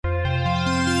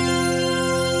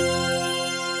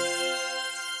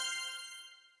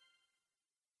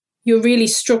you're really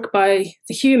struck by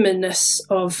the humanness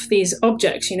of these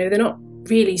objects. You know, they're not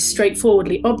really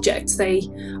straightforwardly objects. They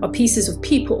are pieces of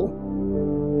people.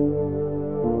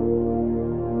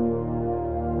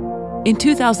 In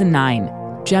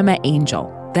 2009, Gemma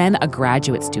Angel, then a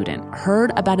graduate student,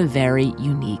 heard about a very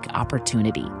unique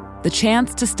opportunity. The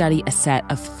chance to study a set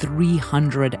of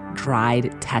 300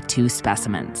 dried tattoo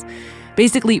specimens.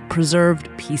 Basically preserved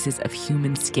pieces of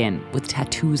human skin with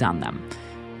tattoos on them.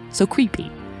 So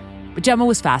creepy. But Gemma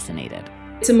was fascinated.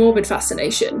 It's a morbid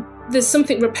fascination. There's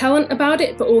something repellent about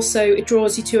it, but also it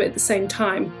draws you to it at the same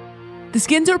time. The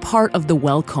skins are part of the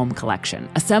Wellcome collection,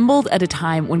 assembled at a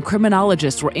time when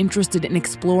criminologists were interested in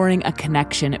exploring a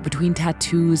connection between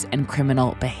tattoos and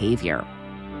criminal behavior.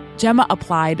 Gemma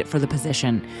applied for the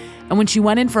position, and when she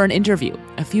went in for an interview,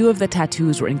 a few of the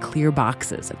tattoos were in clear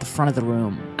boxes at the front of the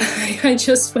room. I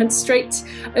just went straight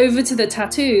over to the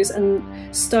tattoos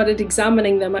and started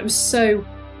examining them. I was so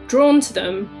drawn to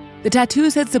them. The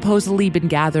tattoos had supposedly been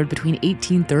gathered between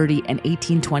 1830 and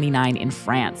 1829 in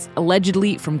France,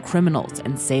 allegedly from criminals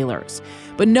and sailors.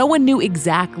 But no one knew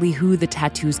exactly who the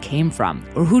tattoos came from,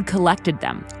 or who'd collected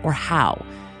them, or how.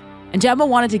 And Gemma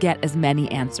wanted to get as many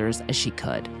answers as she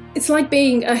could. It's like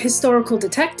being a historical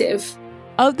detective.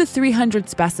 Of the 300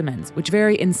 specimens, which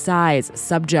vary in size,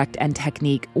 subject, and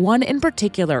technique, one in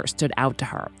particular stood out to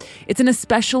her. It's an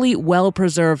especially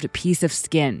well-preserved piece of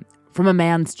skin from a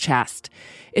man's chest.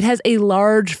 It has a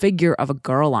large figure of a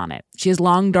girl on it. She has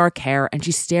long dark hair and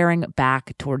she's staring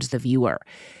back towards the viewer.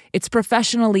 It's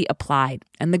professionally applied,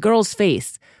 and the girl's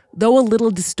face, though a little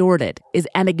distorted, is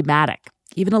enigmatic,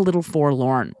 even a little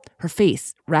forlorn, her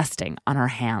face resting on her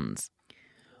hands.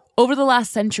 Over the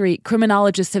last century,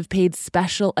 criminologists have paid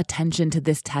special attention to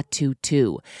this tattoo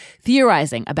too,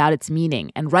 theorizing about its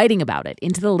meaning and writing about it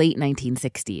into the late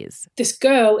 1960s. This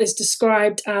girl is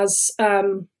described as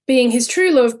being his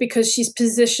true love because she's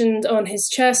positioned on his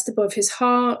chest above his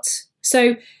heart.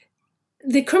 So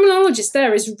the criminologist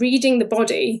there is reading the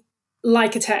body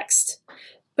like a text.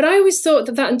 But I always thought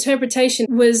that that interpretation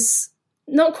was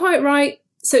not quite right.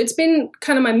 So it's been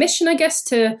kind of my mission, I guess,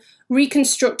 to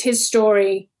reconstruct his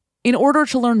story. In order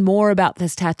to learn more about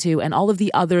this tattoo and all of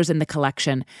the others in the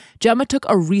collection, Gemma took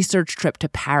a research trip to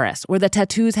Paris, where the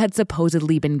tattoos had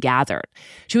supposedly been gathered.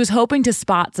 She was hoping to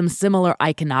spot some similar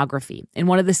iconography in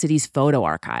one of the city's photo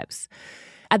archives.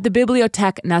 At the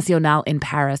Bibliothèque Nationale in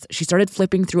Paris, she started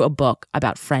flipping through a book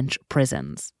about French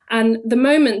prisons. And the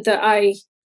moment that I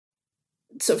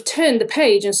sort of turned the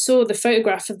page and saw the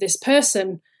photograph of this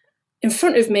person in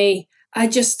front of me, I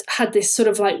just had this sort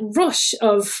of like rush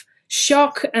of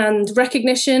shock and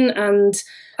recognition, and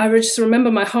I just remember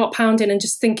my heart pounding and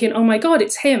just thinking, oh my God,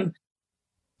 it's him.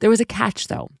 There was a catch,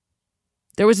 though.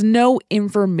 There was no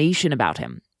information about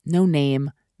him, no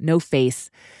name, no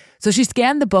face. So she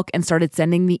scanned the book and started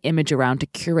sending the image around to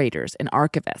curators and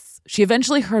archivists. She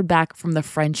eventually heard back from the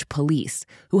French police,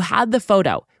 who had the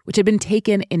photo, which had been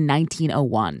taken in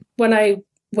 1901. When I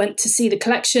went to see the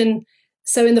collection,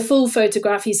 so in the full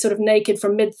photograph, he's sort of naked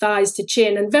from mid-thighs to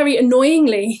chin, and very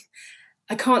annoyingly,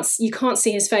 you can't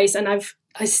see his face, and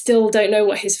I still don't know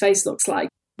what his face looks like.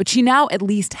 But she now at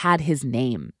least had his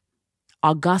name,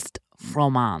 Auguste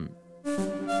Froment.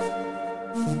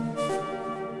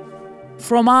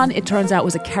 Froment, it turns out,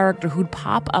 was a character who'd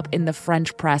pop up in the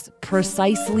French press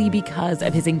precisely because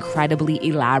of his incredibly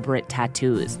elaborate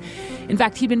tattoos. In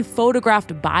fact, he'd been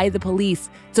photographed by the police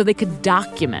so they could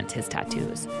document his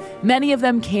tattoos. Many of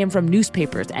them came from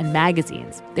newspapers and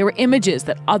magazines. They were images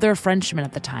that other Frenchmen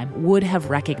at the time would have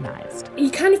recognized.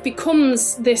 He kind of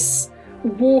becomes this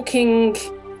walking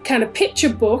kind of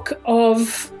picture book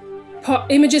of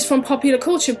images from popular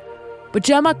culture. But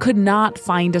Gemma could not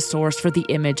find a source for the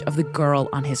image of the girl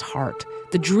on his heart,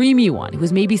 the dreamy one who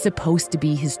was maybe supposed to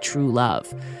be his true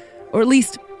love. Or at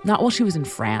least, not while she was in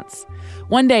France.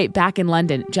 One day, back in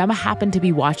London, Gemma happened to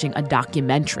be watching a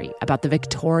documentary about the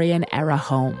Victorian-era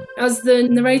home. As the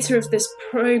narrator of this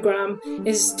program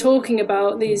is talking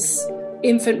about these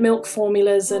infant milk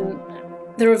formulas, and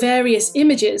there are various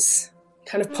images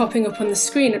kind of popping up on the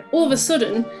screen, and all of a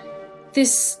sudden,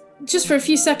 this, just for a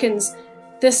few seconds,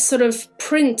 this sort of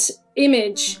print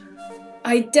image,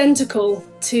 identical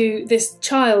to this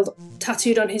child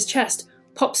tattooed on his chest,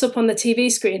 pops up on the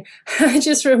TV screen. I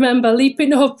just remember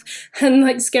leaping up and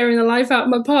like scaring the life out of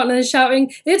my partner and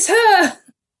shouting, "It's her!"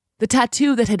 The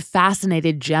tattoo that had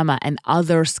fascinated Gemma and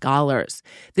other scholars,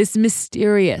 this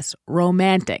mysterious,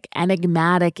 romantic,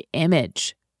 enigmatic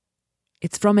image.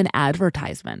 It's from an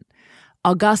advertisement.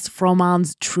 Auguste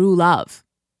Froment's true love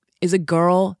is a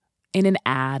girl in an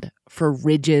ad for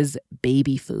Ridge's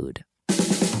baby food.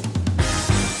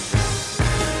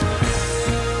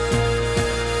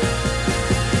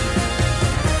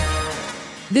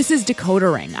 This is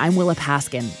Decoder Ring. I'm Willa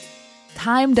Paskin.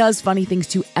 Time does funny things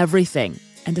to everything,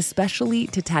 and especially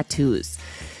to tattoos.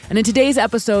 And in today's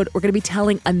episode, we're going to be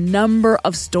telling a number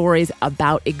of stories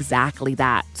about exactly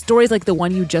that. Stories like the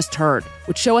one you just heard,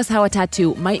 which show us how a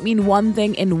tattoo might mean one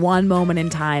thing in one moment in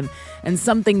time and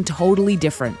something totally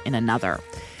different in another.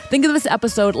 Think of this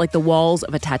episode like the walls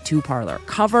of a tattoo parlor,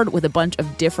 covered with a bunch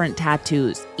of different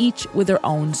tattoos, each with their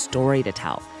own story to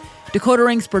tell. Decoder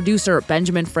Ring's producer,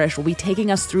 Benjamin Frisch, will be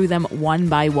taking us through them one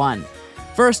by one.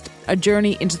 First, a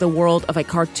journey into the world of a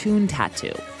cartoon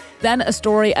tattoo. Then a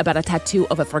story about a tattoo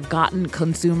of a forgotten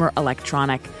consumer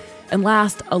electronic. And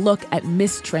last, a look at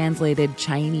mistranslated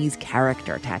Chinese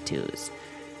character tattoos.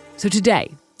 So today,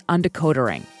 on Decoder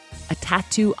Ring, a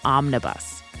tattoo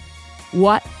omnibus.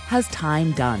 What has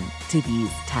time done to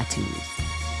these tattoos?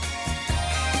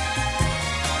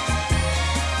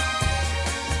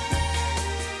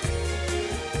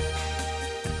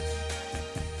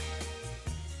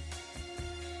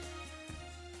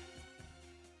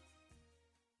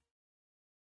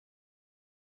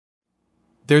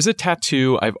 There's a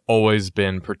tattoo I've always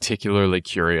been particularly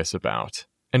curious about,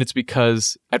 and it's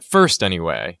because, at first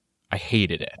anyway, I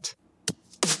hated it.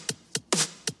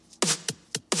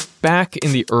 Back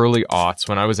in the early aughts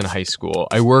when I was in high school,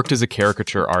 I worked as a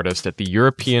caricature artist at the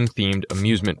European-themed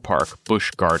amusement park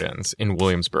Busch Gardens in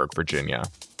Williamsburg, Virginia.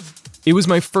 It was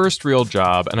my first real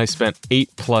job, and I spent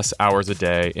 8+ hours a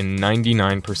day in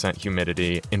 99%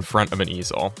 humidity in front of an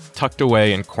easel, tucked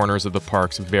away in corners of the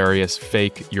park's various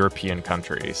fake European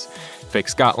countries. Fake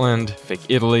Scotland, fake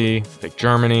Italy, fake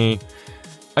Germany.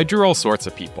 I drew all sorts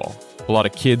of people. A lot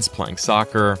of kids playing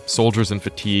soccer, soldiers in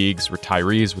fatigues,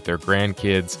 retirees with their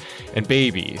grandkids, and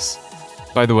babies.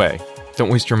 By the way, don't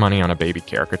waste your money on a baby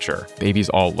caricature. Babies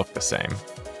all look the same.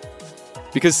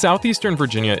 Because southeastern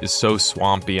Virginia is so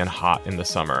swampy and hot in the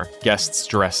summer, guests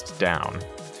dressed down.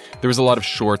 There was a lot of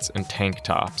shorts and tank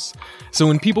tops. So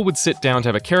when people would sit down to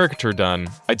have a caricature done,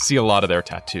 I'd see a lot of their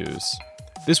tattoos.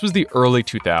 This was the early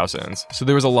 2000s, so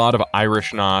there was a lot of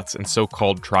Irish knots and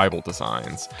so-called tribal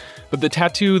designs. But the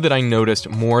tattoo that I noticed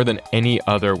more than any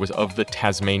other was of the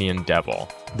Tasmanian Devil,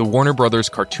 the Warner Brothers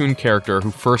cartoon character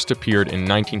who first appeared in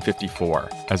 1954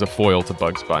 as a foil to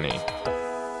Bugs Bunny.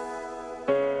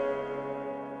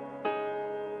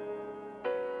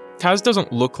 Taz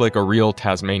doesn't look like a real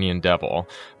Tasmanian devil,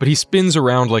 but he spins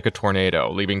around like a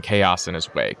tornado, leaving chaos in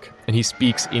his wake, and he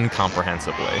speaks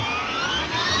incomprehensibly.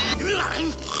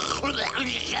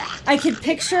 I could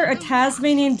picture a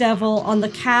Tasmanian devil on the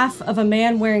calf of a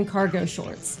man wearing cargo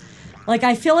shorts.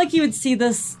 I feel like you would see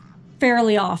this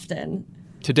fairly often.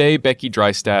 Today, Becky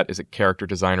Drystad is a character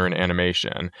designer in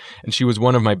animation, and she was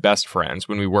one of my best friends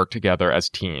when we worked together as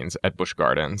teens at Busch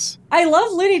Gardens. I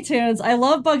love Looney Tunes. I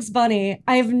love Bugs Bunny.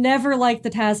 I've never liked the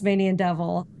Tasmanian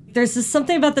Devil. There's just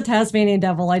something about the Tasmanian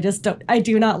Devil I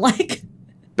do not like.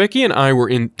 Becky and I were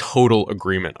in total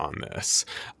agreement on this.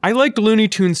 I liked Looney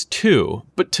Tunes too,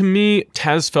 but to me,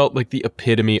 Taz felt like the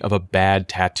epitome of a bad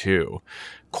tattoo.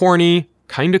 Corny,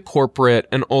 kinda corporate,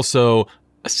 and also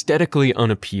aesthetically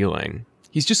unappealing.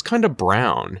 He's just kind of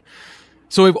brown.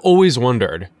 So I've always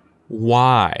wondered,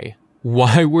 why?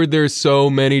 Why were there so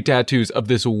many tattoos of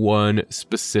this one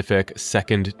specific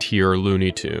second-tier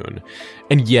Looney Tune?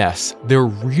 And yes, there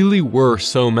really were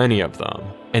so many of them,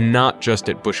 and not just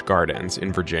at Busch Gardens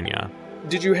in Virginia.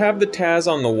 Did you have the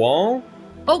Taz on the wall?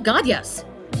 Oh, God, yes.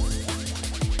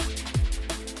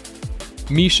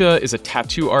 Misha is a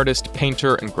tattoo artist,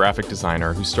 painter, and graphic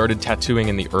designer who started tattooing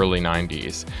in the early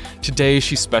 90s. Today,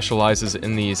 she specializes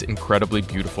in these incredibly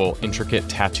beautiful, intricate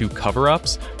tattoo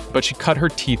cover-ups, but she cut her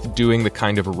teeth doing the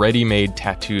kind of ready-made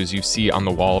tattoos you see on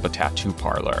the wall of a tattoo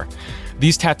parlor.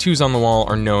 These tattoos on the wall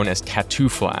are known as tattoo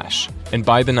flash, and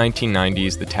by the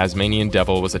 1990s, the Tasmanian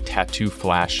Devil was a tattoo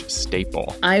flash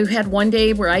staple. I had one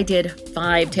day where I did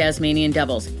 5 Tasmanian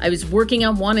Devils. I was working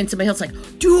on one and somebody else like,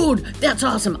 dude, that's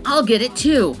awesome, I'll get it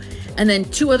too. And then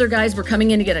 2 other guys were coming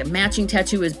in to get a matching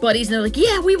tattoo as buddies, and they're like,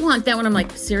 yeah, we want that one. I'm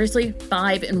like, seriously?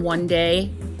 5 in one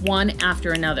day? One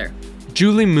after another.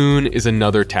 Julie Moon is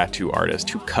another tattoo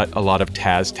artist who cut a lot of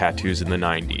Taz tattoos in the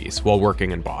 90s while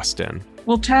working in Boston.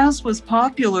 Well, Taz was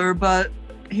popular, but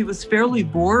he was fairly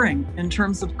boring in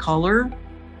terms of color.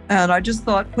 And I just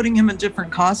thought putting him in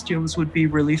different costumes would be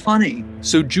really funny.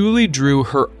 So Julie drew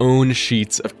her own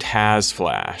sheets of Taz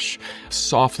Flash,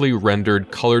 softly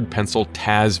rendered colored pencil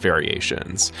Taz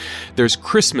variations. There's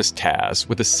Christmas Taz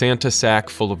with a Santa sack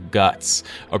full of guts,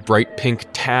 a bright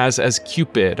pink Taz as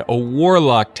Cupid, a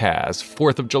Warlock Taz,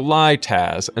 4th of July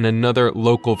Taz, and another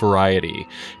local variety,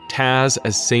 Taz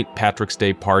as St. Patrick's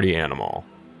Day party animal.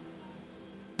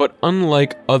 But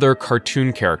unlike other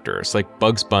cartoon characters like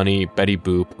Bugs Bunny, Betty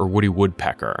Boop, or Woody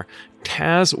Woodpecker,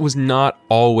 Taz was not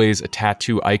always a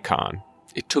tattoo icon.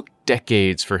 It took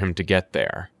decades for him to get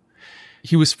there.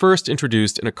 He was first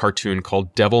introduced in a cartoon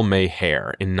called Devil May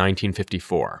Hare in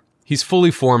 1954. He's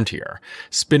fully formed here,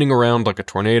 spinning around like a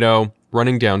tornado,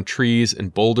 running down trees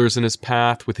and boulders in his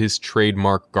path with his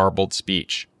trademark garbled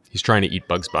speech. He's trying to eat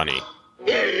Bugs Bunny.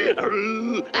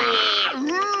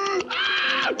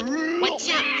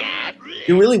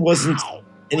 There really wasn't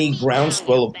any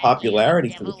groundswell of popularity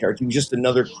for the character. He was just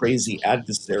another crazy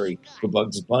adversary for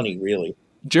Bugs Bunny, really.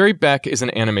 Jerry Beck is an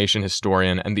animation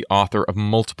historian and the author of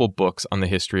multiple books on the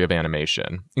history of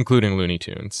animation, including Looney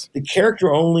Tunes. The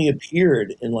character only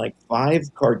appeared in like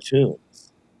 5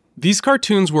 cartoons. These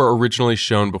cartoons were originally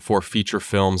shown before feature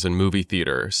films and movie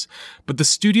theaters, but the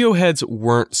studio heads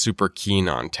weren't super keen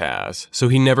on Taz, so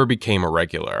he never became a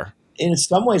regular. In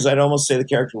some ways, I'd almost say the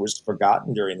character was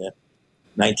forgotten during the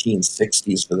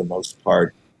 1960s for the most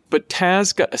part. But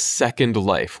Taz got a second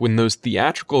life when those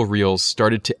theatrical reels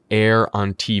started to air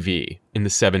on TV in the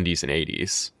 70s and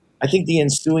 80s. I think the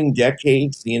ensuing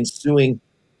decades, the ensuing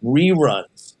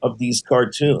reruns of these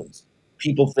cartoons,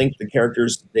 people think the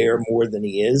character's there more than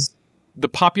he is. The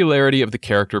popularity of the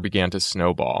character began to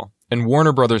snowball, and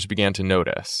Warner Brothers began to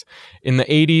notice. In the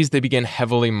 80s, they began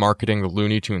heavily marketing the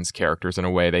Looney Tunes characters in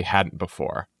a way they hadn't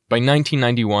before. By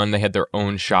 1991, they had their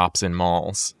own shops in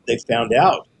malls. They found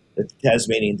out that the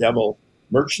Tasmanian Devil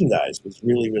merchandise was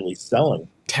really, really selling.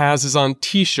 Taz is on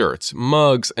t-shirts,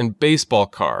 mugs, and baseball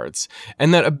cards,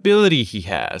 and that ability he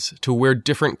has to wear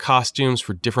different costumes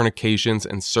for different occasions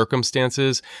and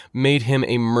circumstances made him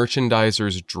a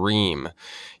merchandiser's dream.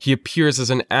 He appears as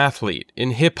an athlete,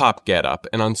 in hip-hop getup,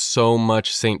 and on so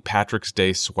much St. Patrick's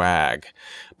Day swag.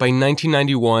 By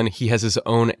 1991, he has his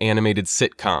own animated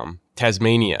sitcom,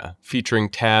 Tasmania, featuring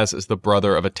Taz as the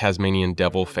brother of a Tasmanian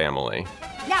devil family.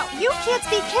 Now, you kids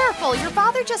be careful. Your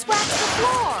father just waxed the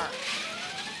floor.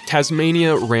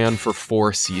 Tasmania ran for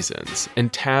 4 seasons,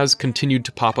 and Taz continued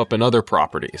to pop up in other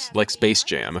properties, like Space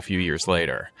Jam a few years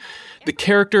later. The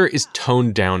character is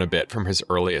toned down a bit from his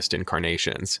earliest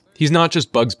incarnations. He's not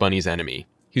just Bugs Bunny's enemy.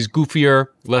 He's goofier,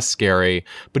 less scary,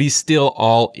 but he's still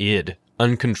all id,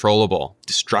 uncontrollable,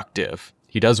 destructive.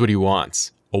 He does what he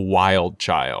wants, a wild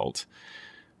child.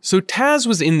 So Taz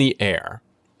was in the air,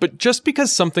 but just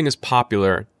because something is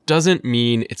popular doesn't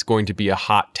mean it's going to be a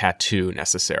hot tattoo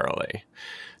necessarily.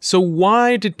 So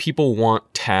why did people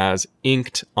want Taz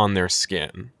inked on their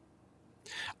skin?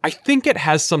 I think it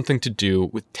has something to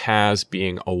do with Taz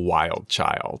being a wild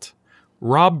child.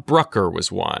 Rob Brucker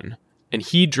was one, and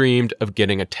he dreamed of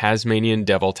getting a Tasmanian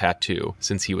Devil tattoo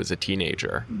since he was a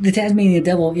teenager. The Tasmanian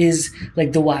Devil is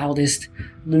like the wildest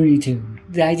Looney Tune.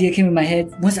 The idea came in my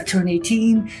head, once I turn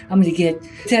 18, I'm going to get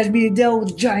Tasmanian Devil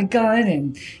with a giant gun,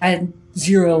 and I had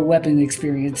 0 weapon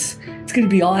experience. It's going to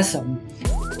be awesome.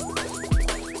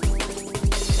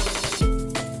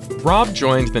 Rob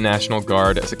joined the National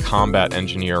Guard as a combat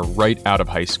engineer right out of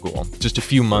high school, just a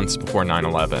few months before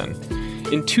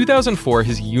 9/11. In 2004,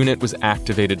 his unit was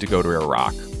activated to go to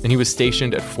Iraq, and he was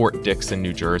stationed at Fort Dix in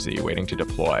New Jersey, waiting to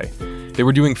deploy. They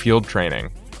were doing field training,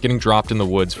 getting dropped in the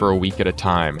woods for a week at a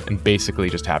time, and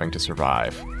basically just having to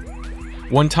survive.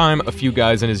 One time, a few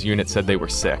guys in his unit said they were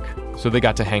sick, so they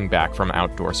got to hang back from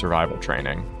outdoor survival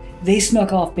training. They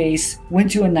snuck off base, went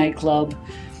to a nightclub,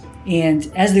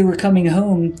 and as they were coming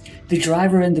home, the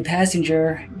driver and the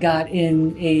passenger got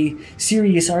in a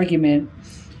serious argument.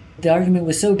 The argument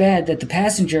was so bad that the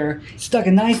passenger stuck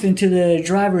a knife into the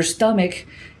driver's stomach,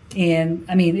 and,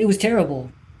 it was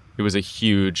terrible. It was a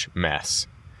huge mess.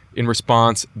 In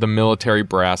response, the military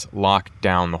brass locked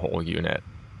down the whole unit.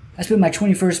 I spent my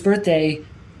 21st birthday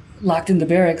locked in the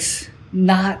barracks,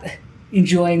 not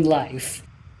enjoying life.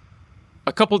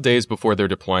 A couple days before their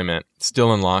deployment,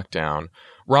 still in lockdown,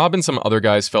 Rob and some other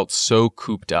guys felt so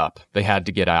cooped up they had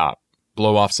to get out,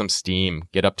 blow off some steam,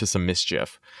 get up to some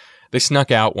mischief. They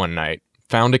snuck out one night,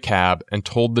 found a cab, and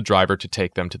told the driver to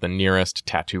take them to the nearest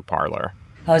tattoo parlor.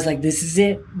 I was like, this is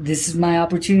it. This is my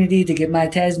opportunity to get my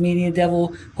Tasmanian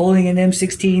Devil holding an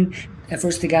M16. At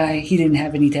first, the guy, he didn't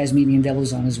have any Tasmanian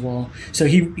Devils on his wall, so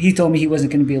he told me he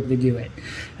wasn't going to be able to do it.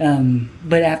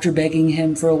 But after begging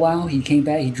him for a while, he came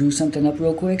back, he drew something up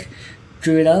real quick,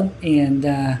 drew it up, and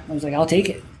I was like, I'll take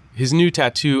it. His new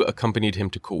tattoo accompanied him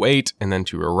to Kuwait and then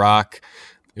to Iraq.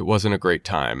 It wasn't a great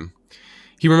time.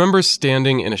 He remembers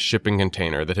standing in a shipping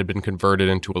container that had been converted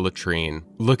into a latrine,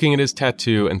 looking at his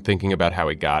tattoo and thinking about how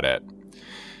he got it.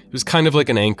 It was kind of like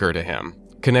an anchor to him,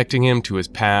 connecting him to his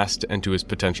past and to his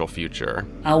potential future.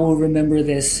 I will remember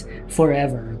this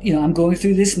forever. I'm going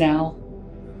through this now,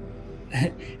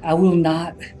 I will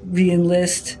not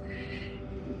re-enlist,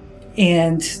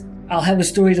 and I'll have a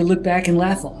story to look back and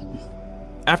laugh on.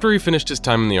 After he finished his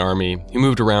time in the Army, he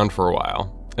moved around for a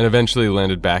while and eventually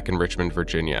landed back in Richmond,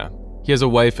 Virginia. He has a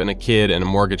wife and a kid and a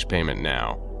mortgage payment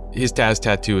now. His Taz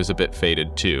tattoo is a bit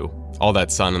faded too. All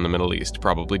that sun in the Middle East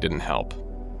probably didn't help.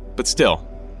 But still,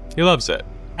 he loves it.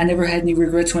 I never had any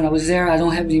regrets when I was there. I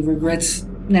don't have any regrets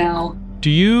now. Do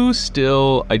you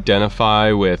still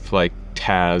identify with, like,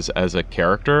 Taz as a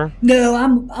character? No,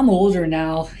 I'm older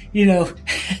now. You know,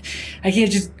 I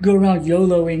can't just go around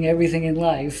YOLOing everything in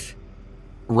life.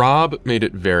 Rob made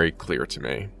it very clear to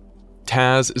me.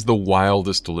 Taz is the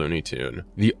wildest Looney Tune,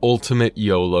 the ultimate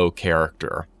YOLO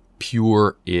character,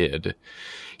 pure id.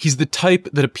 He's the type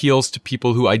that appeals to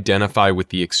people who identify with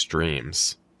the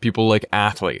extremes. People like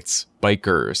athletes,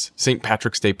 bikers, St.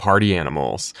 Patrick's Day party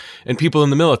animals, and people in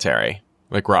the military,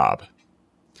 like Rob.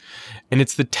 And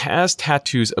it's the Taz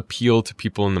tattoo's appeal to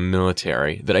people in the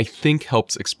military that I think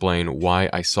helps explain why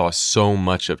I saw so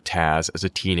much of Taz as a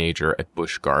teenager at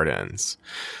Busch Gardens.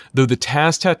 Though the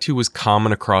Taz tattoo was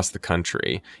common across the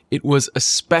country, it was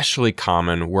especially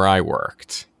common where I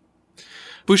worked.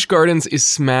 Busch Gardens is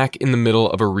smack in the middle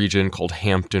of a region called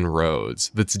Hampton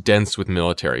Roads that's dense with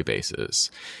military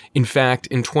bases. In fact,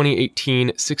 in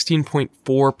 2018,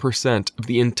 16.4% of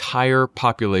the entire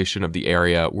population of the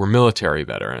area were military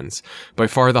veterans, by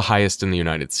far the highest in the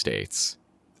United States.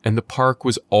 And the park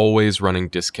was always running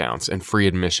discounts and free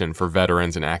admission for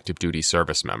veterans and active duty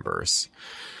service members.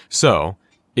 So,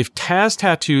 if Taz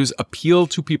tattoos appeal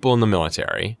to people in the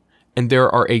military, and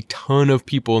there are a ton of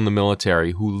people in the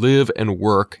military who live and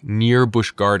work near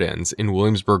Busch Gardens in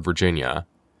Williamsburg, Virginia,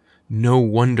 no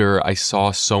wonder I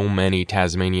saw so many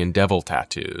Tasmanian devil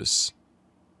tattoos.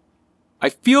 I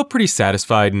feel pretty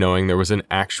satisfied knowing there was an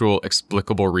actual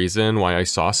explicable reason why I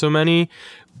saw so many,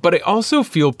 but I also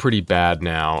feel pretty bad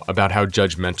now about how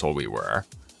judgmental we were.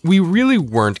 We really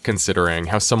weren't considering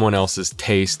how someone else's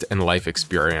taste and life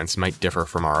experience might differ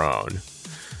from our own.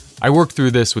 I worked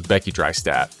through this with Becky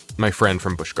Drystat, my friend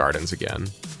from Busch Gardens again.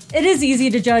 It is easy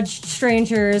to judge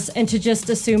strangers and to just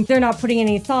assume they're not putting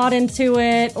any thought into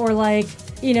it, or like,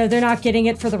 you know, they're not getting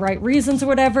it for the right reasons or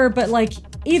whatever. But like,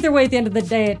 either way, at the end of the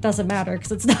day, it doesn't matter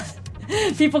because it's not,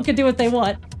 people can do what they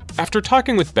want. After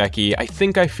talking with Becky, I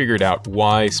think I figured out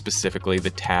why specifically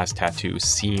the Taz tattoo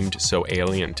seemed so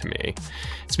alien to me.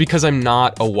 It's because I'm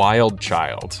not a wild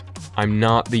child. I'm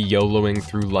not the YOLOing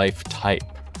through life type.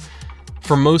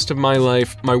 For most of my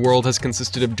life, my world has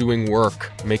consisted of doing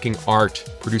work, making art,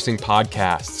 producing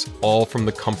podcasts, all from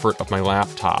the comfort of my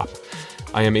laptop.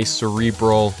 I am a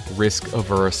cerebral,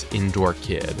 risk-averse indoor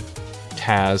kid.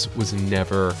 Taz was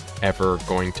never, ever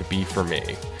going to be for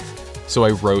me. So I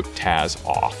wrote Taz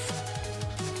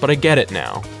off. But I get it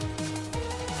now.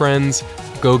 Friends,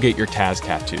 go get your Taz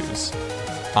tattoos.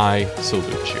 I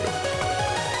salute you.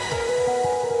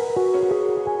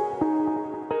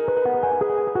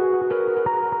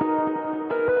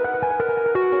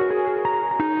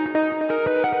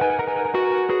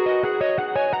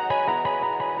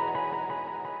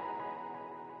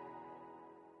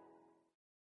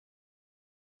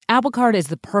 Apple Card is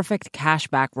the perfect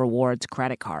cashback rewards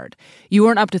credit card. You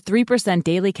earn up to 3%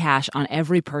 daily cash on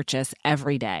every purchase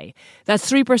every day.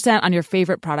 That's 3% on your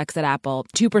favorite products at Apple,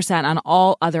 2% on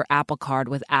all other Apple Card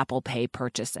with Apple Pay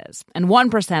purchases, and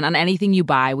 1% on anything you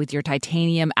buy with your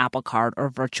titanium Apple Card or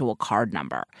virtual card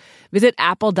number. Visit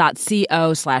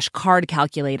apple.co/card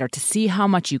calculator to see how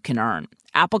much you can earn.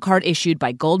 Apple Card issued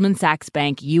by Goldman Sachs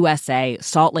Bank USA,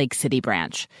 Salt Lake City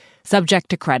branch. Subject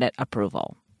to credit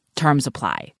approval. Terms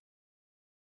apply.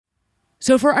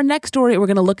 So for our next story, we're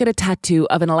going to look at a tattoo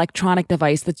of an electronic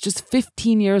device that's just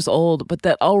 15 years old, but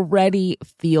that already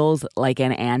feels like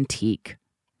an antique.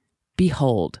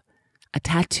 Behold, a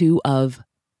tattoo of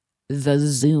the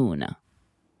Zune.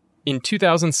 In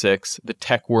 2006, the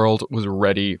tech world was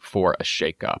ready for a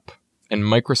shakeup, and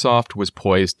Microsoft was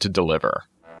poised to deliver.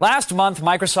 Last month,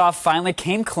 Microsoft finally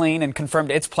came clean and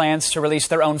confirmed its plans to release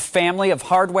their own family of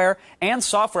hardware and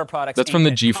software products. That's from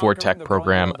the G4 Tech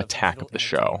program, Attack of the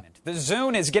Show. The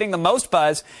Zune is getting the most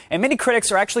buzz, and many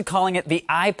critics are actually calling it the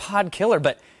iPod killer.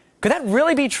 But could that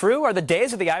really be true? Are the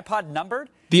days of the iPod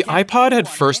numbered? The iPod had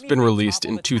first been released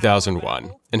in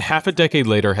 2001, and half a decade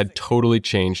later had totally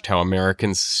changed how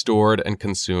Americans stored and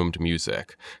consumed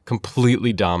music,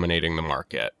 completely dominating the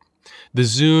market. The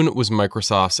Zune was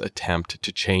Microsoft's attempt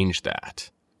to change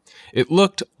that. It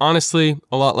looked, honestly,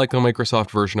 a lot like the Microsoft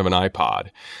version of an iPod.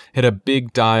 It had a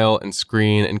big dial and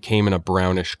screen and came in a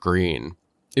brownish green.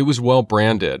 It was well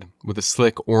branded, with a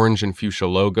slick orange and fuchsia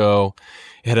logo.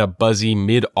 It had a buzzy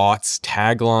mid-aughts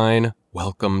tagline,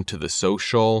 Welcome to the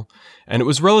Social, and it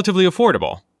was relatively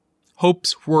affordable.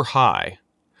 Hopes were high.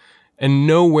 And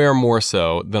nowhere more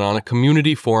so than on a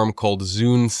community forum called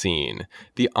Zune Scene,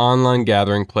 the online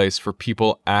gathering place for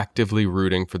people actively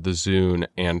rooting for the Zune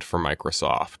and for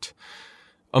Microsoft.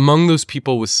 Among those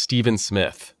people was Stephen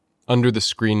Smith, under the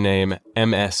screen name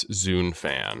MS Zune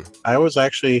Fan. I was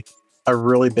actually a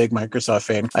really big Microsoft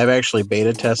fan. I've actually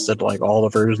beta tested like all the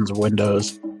versions of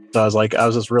Windows. So I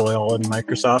was just really all in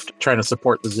Microsoft, trying to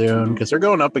support the Zune because they're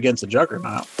going up against a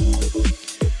juggernaut.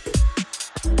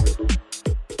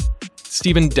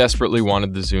 Stephen desperately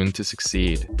wanted the Zune to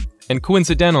succeed. And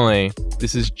coincidentally,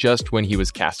 this is just when he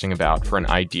was casting about for an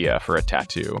idea for a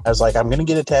tattoo. I was like, I'm going to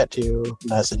get a tattoo.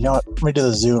 And I said, you know what? Let me do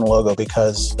the Zune logo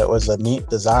because it was a neat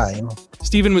design.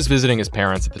 Stephen was visiting his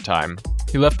parents at the time.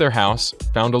 He left their house,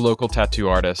 found a local tattoo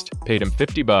artist, paid him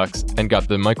 $50, and got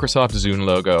the Microsoft Zune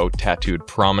logo tattooed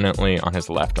prominently on his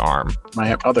left arm.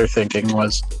 My other thinking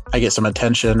was I get some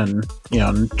attention and,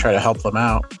 and try to help them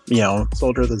out.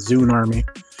 Soldier of the Zune army.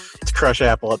 To crush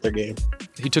Apple at their game.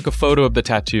 He took a photo of the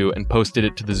tattoo and posted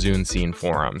it to the Zune Scene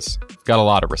forums. Got a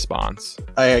lot of response.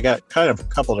 I got kind of a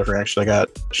couple different reactions. I got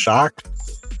shocked,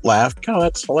 laughed. Oh,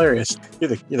 that's hilarious. You're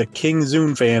the King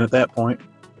Zune fan at that point.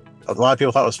 A lot of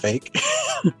people thought it was fake.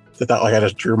 They thought like I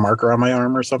just drew a marker on my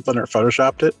arm or something or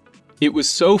photoshopped it. It was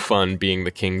so fun being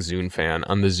the King Zune fan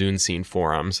on the Zune Scene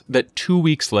forums that 2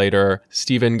 weeks later,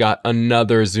 Stephen got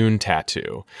another Zune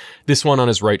tattoo. This one on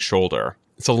his right shoulder.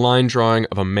 It's a line drawing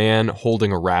of a man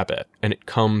holding a rabbit, and it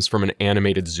comes from an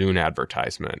animated Zune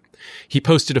advertisement. He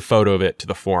posted a photo of it to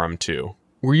the forum, too.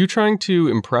 Were you trying to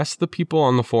impress the people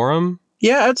on the forum?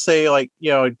 Yeah, I'd say,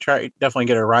 definitely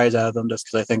get a rise out of them just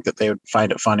because I think that they would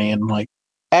find it funny. And,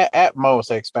 at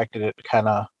most, I expected it to kind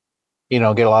of,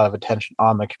 get a lot of attention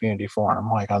on the community forum,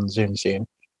 like on Zune Scene.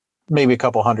 Maybe a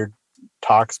couple hundred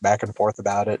talks back and forth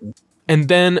about it. And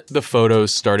then the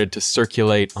photos started to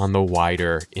circulate on the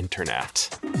wider internet.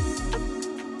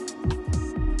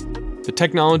 The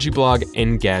technology blog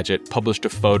Engadget published a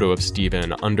photo of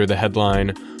Stephen under the headline,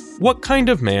 "What kind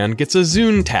of man gets a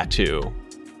Zune tattoo?"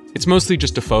 It's mostly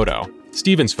just a photo,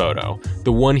 Stephen's photo,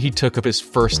 the one he took of his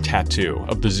first tattoo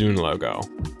of the Zune logo.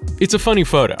 It's a funny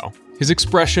photo. His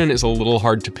expression is a little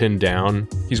hard to pin down.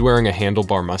 He's wearing a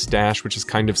handlebar mustache, which is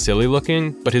kind of silly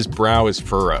looking, but his brow is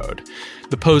furrowed.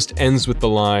 The post ends with the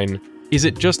line, "Is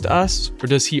it just us, or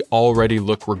does he already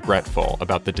look regretful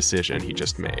about the decision he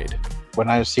just made?" When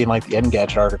I was seeing the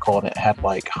Engadget article and it had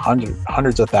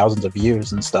hundreds of thousands of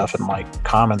views and stuff and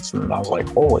comments, and I was like,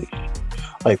 holy,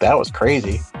 that was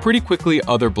crazy. Pretty quickly,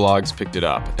 other blogs picked it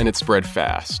up, and it spread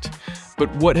fast.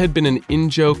 But what had been an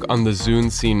in-joke on the Zune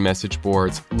Scene message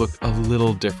boards looked a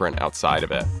little different outside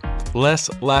of it. Less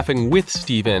laughing with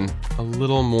Stephen, a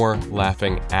little more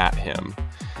laughing at him.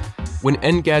 When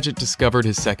Engadget discovered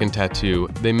his second tattoo,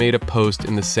 they made a post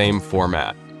in the same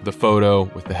format. The photo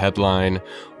with the headline,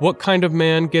 "What kind of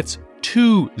man gets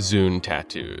 2 Zune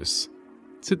tattoos?"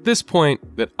 It's at this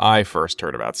point that I first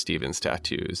heard about Stephen's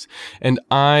tattoos, and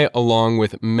I, along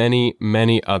with many,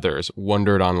 many others,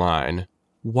 wondered online,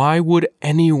 why would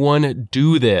anyone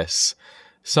do this?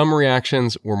 Some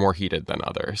reactions were more heated than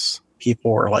others.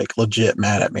 People were legit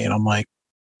mad at me, and I'm like,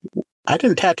 I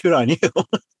didn't tattoo it on you.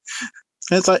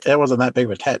 It wasn't that big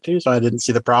of a tattoo, so I didn't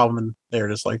see the problem, and they were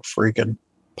just freaking.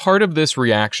 Part of this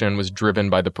reaction was driven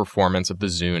by the performance of the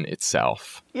Zune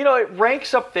itself. It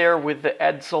ranks up there with the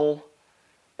Edsel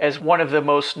as one of the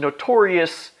most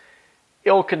notorious,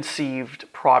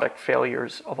 ill-conceived product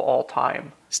failures of all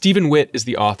time. Stephen Witt is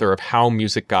the author of How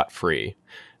Music Got Free,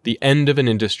 The End of an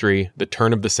Industry, The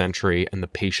Turn of the Century, and the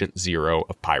Patient Zero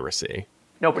of Piracy.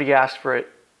 Nobody asked for it.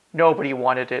 Nobody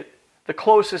wanted it. The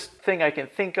closest thing I can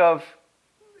think of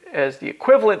as the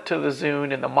equivalent to the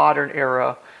Zune in the modern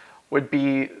era would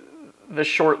be the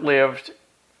short-lived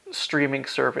streaming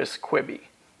service Quibi.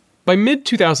 By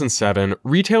mid-2007,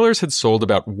 retailers had sold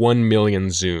about 1 million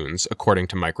Zunes, according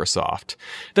to Microsoft.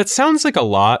 That sounds like a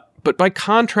lot, but by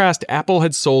contrast, Apple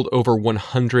had sold over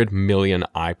 100 million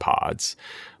iPods.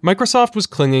 Microsoft was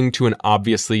clinging to an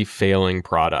obviously failing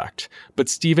product, but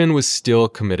Stephen was still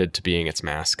committed to being its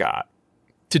mascot.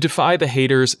 To defy the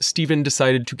haters, Stephen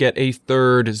decided to get a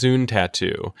third Zune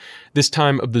tattoo, this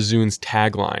time of the Zune's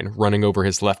tagline running over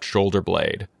his left shoulder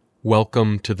blade,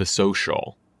 "Welcome to the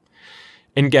Social."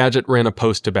 Engadget ran a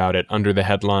post about it under the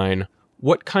headline,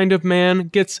 "What kind of man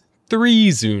gets 3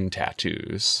 Zune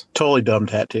tattoos?" Totally dumb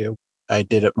tattoo. I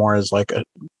did it more as a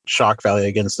shock value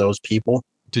against those people.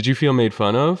 Did you feel made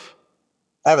fun of?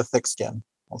 I have a thick skin.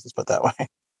 Let's just put it that way.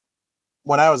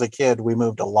 When I was a kid, we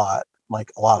moved a lot,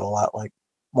 a lot,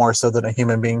 more so than a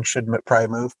human being should probably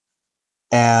move.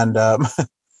 And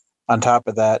on top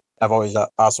of that, I've always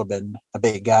also been a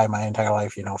big guy my entire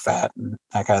life, fat and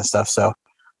that kind of stuff. So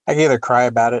I can either cry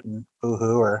about it and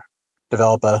boo-hoo or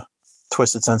develop a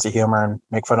twisted sense of humor and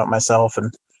make fun of myself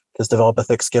and just develop a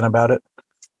thick skin about it.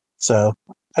 So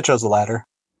I chose the latter.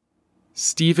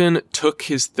 Stephen took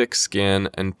his thick skin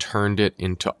and turned it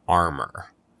into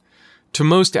armor. To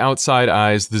most outside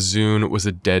eyes, the Zune was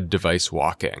a dead device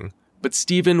walking. But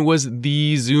Stephen was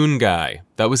the Zune guy.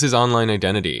 That was his online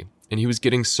identity. And he was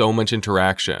getting so much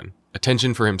interaction,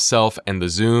 attention for himself and the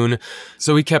Zune,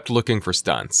 so he kept looking for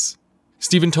stunts.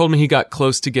 Stephen told me he got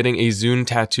close to getting a Zune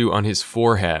tattoo on his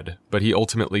forehead, but he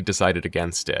ultimately decided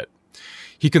against it.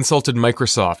 He consulted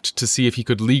Microsoft to see if he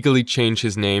could legally change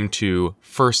his name to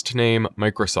first name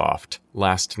Microsoft,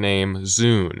 last name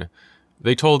Zune.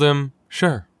 They told him,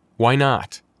 sure, why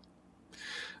not?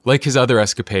 Like his other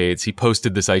escapades, he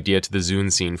posted this idea to the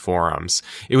Zune Scene forums.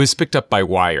 It was picked up by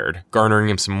Wired, garnering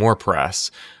him some more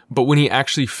press. But when he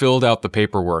actually filled out the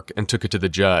paperwork and took it to the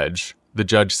judge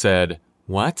said,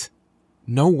 "What?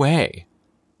 No way."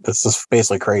 This is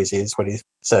basically crazy, is what he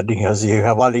said. He goes, "You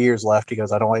have a lot of years left." He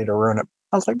goes, "I don't want you to ruin it."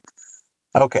 I was like,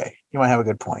 okay, you might have a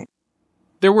good point.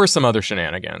 There were some other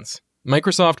shenanigans.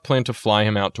 Microsoft planned to fly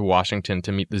him out to Washington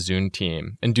to meet the Zune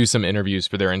team and do some interviews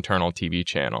for their internal TV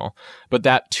channel, but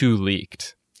that too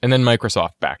leaked, and then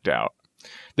Microsoft backed out.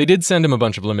 They did send him a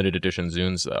bunch of limited edition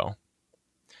Zunes, though.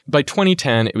 By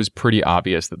 2010, it was pretty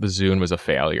obvious that the Zune was a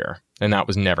failure, and that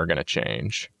was never going to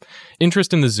change.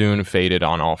 Interest in the Zune faded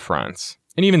on all fronts,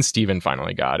 and even Stephen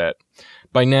finally got it.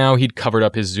 By now, he'd covered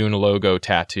up his Zune logo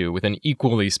tattoo with an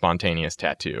equally spontaneous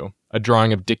tattoo, a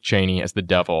drawing of Dick Cheney as the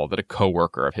devil that a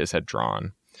co-worker of his had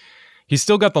drawn. He's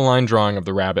still got the line drawing of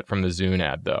the rabbit from the Zune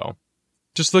ad, though.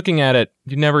 Just looking at it,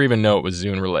 you'd never even know it was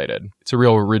Zune-related. It's a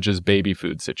real Ridge's baby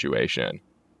food situation.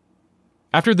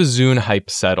 After the Zune hype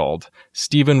settled,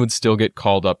 Stephen would still get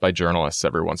called up by journalists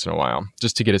every once in a while,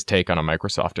 just to get his take on a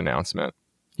Microsoft announcement.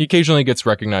 He occasionally gets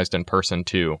recognized in person,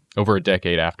 too, over a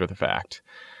decade after the fact.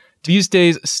 These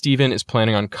days, Stephen is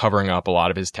planning on covering up a lot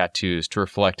of his tattoos to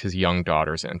reflect his young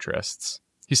daughter's interests.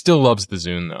 He still loves the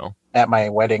Zune, though. At my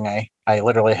wedding, I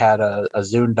literally had a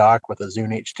Zune dock with a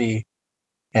Zune HD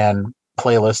and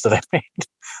playlist that I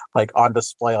made, on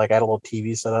display. I had a little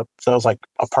TV set up. So it was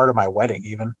a part of my wedding,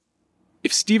 even.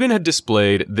 If Stephen had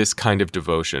displayed this kind of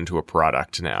devotion to a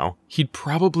product now, he'd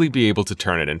probably be able to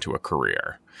turn it into a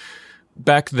career.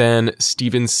 Back then,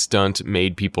 Stephen's stunt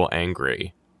made people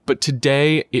angry. But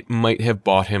today, it might have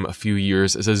bought him a few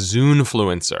years as a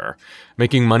Zune-fluencer,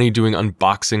 making money doing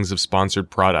unboxings of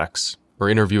sponsored products or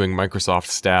interviewing Microsoft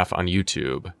staff on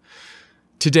YouTube.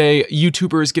 Today,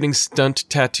 YouTubers getting stunt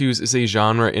tattoos is a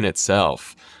genre in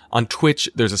itself. On Twitch,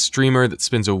 there's a streamer that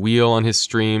spins a wheel on his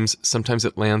streams. Sometimes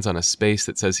it lands on a space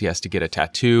that says he has to get a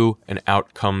tattoo, and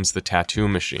out comes the tattoo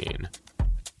machine.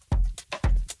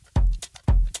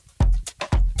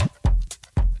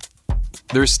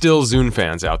 There's still Zune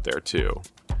fans out there, too.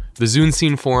 The Zune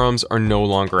Scene forums are no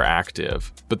longer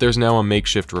active, but there's now a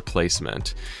makeshift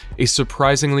replacement. A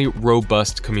surprisingly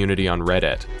robust community on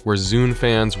Reddit, where Zune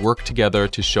fans work together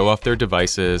to show off their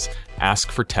devices,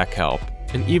 ask for tech help,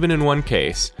 and even in one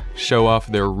case, show off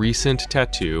their recent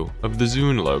tattoo of the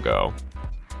Zune logo.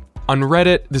 On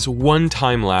Reddit, this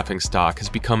one-time laughingstock has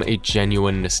become a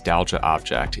genuine nostalgia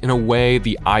object in a way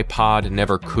the iPod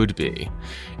never could be.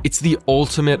 It's the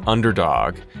ultimate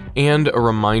underdog and a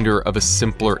reminder of a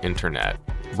simpler internet,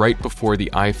 right before the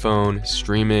iPhone,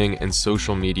 streaming, and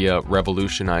social media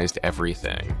revolutionized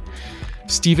everything.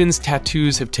 Stephen's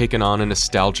tattoos have taken on a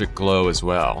nostalgic glow as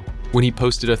well. When he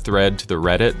posted a thread to the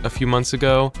Reddit a few months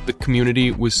ago, the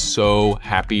community was so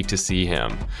happy to see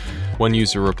him. One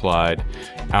user replied,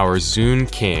 "Our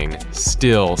Zune King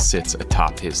still sits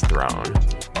atop his throne."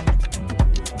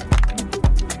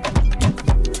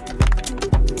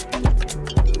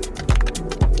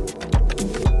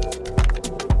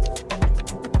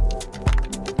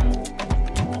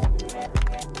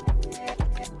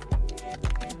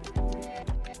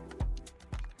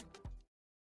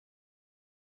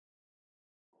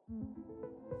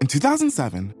 In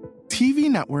 2007, TV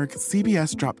network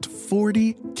CBS dropped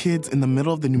 40 kids in the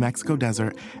middle of the New Mexico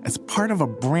desert as part of a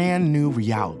brand new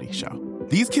reality show.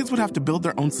 These kids would have to build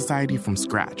their own society from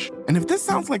scratch. And if this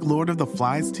sounds like Lord of the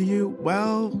Flies to you,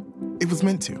 well, it was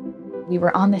meant to. We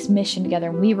were on this mission together,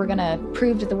 and we were going to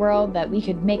prove to the world that we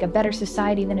could make a better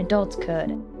society than adults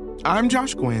could. I'm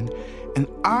Josh Gwynn, and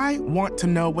I want to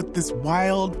know what this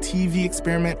wild TV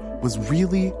experiment was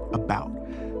really about.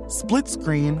 Split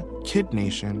Screen, Kid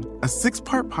Nation, a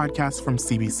 6-part podcast from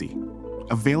CBC.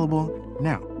 Available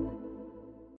now.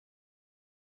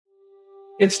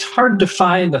 It's hard to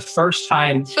find the first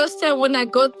time. First time when I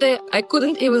got there, I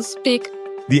couldn't even speak.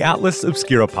 The Atlas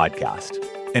Obscura podcast,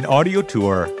 an audio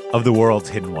tour of the world's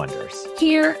hidden wonders.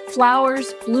 Here,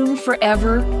 flowers bloom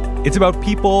forever. It's about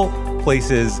people,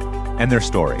 places, and their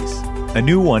stories. A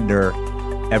new wonder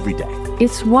every day.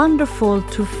 It's wonderful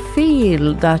to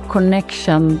feel that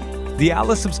connection. The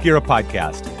Atlas Obscura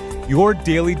podcast, your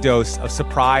daily dose of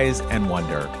surprise and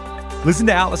wonder. Listen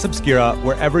to Atlas Obscura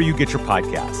wherever you get your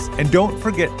podcasts. And don't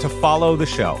forget to follow the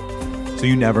show so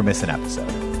you never miss an episode.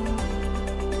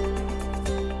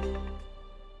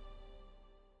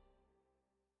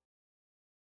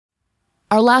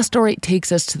 Our last story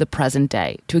takes us to the present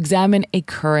day to examine a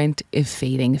current, if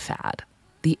fading, fad: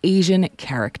 the Asian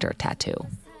character tattoo.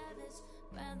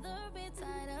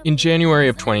 In January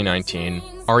of 2019,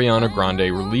 Ariana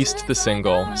Grande released the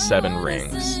single 7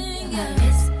 Rings.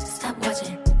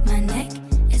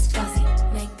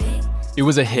 It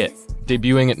was a hit,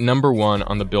 debuting at #1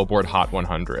 on the Billboard Hot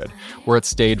 100, where it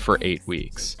stayed for 8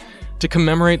 weeks. To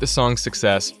commemorate the song's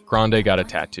success, Grande got a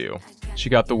tattoo. She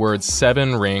got the words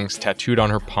 7 Rings tattooed on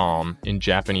her palm in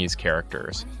Japanese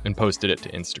characters and posted it to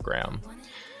Instagram.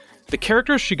 The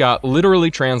characters she got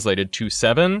literally translated to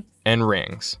 7 and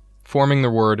rings, forming the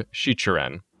word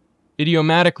shichiren.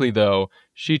 Idiomatically, though,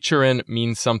 shichiren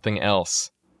means something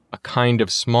else: a kind of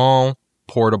small,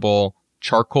 portable,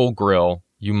 charcoal grill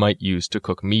you might use to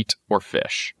cook meat or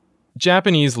fish.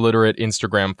 Japanese literate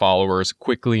Instagram followers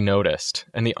quickly noticed,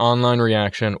 and the online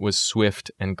reaction was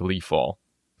swift and gleeful.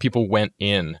 People went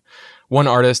in. One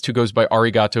artist, who goes by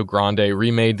Arigato Grande,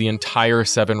 remade the entire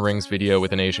 7 Rings video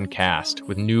with an Asian cast,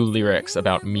 with new lyrics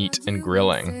about meat and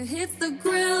grilling.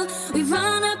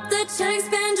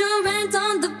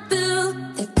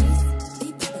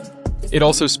 It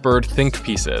also spurred think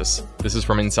pieces. This is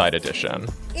from Inside Edition.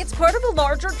 It's part of a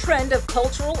larger trend of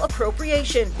cultural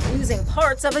appropriation, using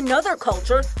parts of another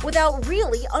culture without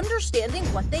really understanding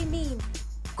what they mean.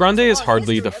 Grande is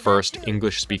hardly the first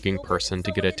English-speaking person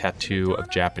to get a tattoo of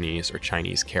Japanese or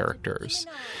Chinese characters.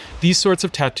 These sorts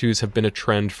of tattoos have been a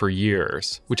trend for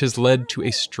years, which has led to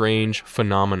a strange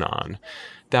phenomenon: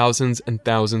 thousands and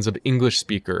thousands of English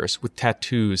speakers with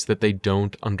tattoos that they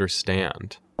don't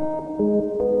understand.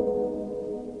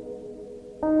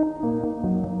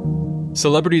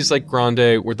 Celebrities like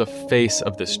Grande were the face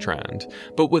of this trend,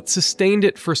 but what sustained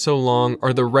it for so long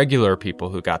are the regular people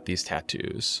who got these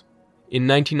tattoos. In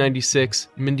 1996,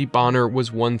 Mindy Bonner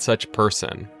was one such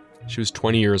person. She was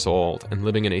 20 years old and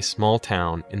living in a small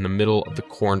town in the middle of the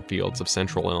cornfields of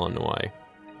central Illinois.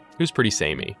 It was pretty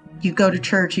samey. You go to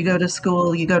church, you go to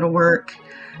school, you go to work.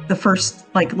 The first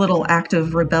little act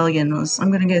of rebellion was, I'm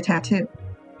going to get a tattoo.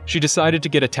 She decided to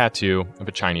get a tattoo of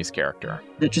a Chinese character.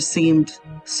 It just seemed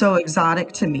so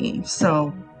exotic to me.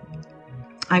 So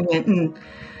I went and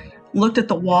looked at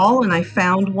the wall and I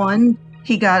found one.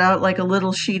 He got out a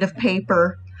little sheet of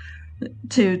paper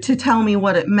to tell me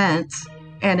what it meant,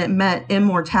 and it meant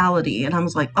immortality. And I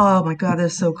was like, oh my God,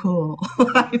 that's so cool.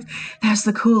 That's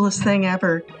the coolest thing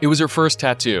ever. It was her first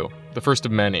tattoo, the first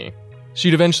of many.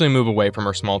 She'd eventually move away from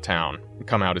her small town and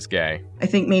come out as gay. I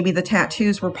think maybe the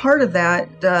tattoos were part of that,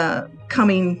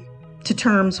 coming to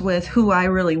terms with who I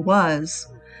really was,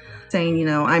 saying,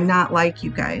 I'm not like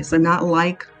you guys. I'm not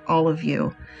like all of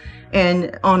you.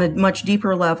 And on a much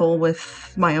deeper level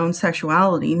with my own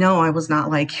sexuality, no, I was not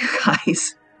like you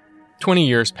guys. 20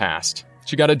 years passed.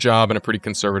 She got a job in a pretty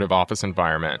conservative office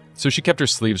environment, so she kept her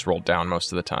sleeves rolled down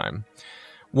most of the time.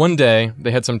 One day,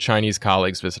 they had some Chinese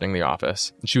colleagues visiting the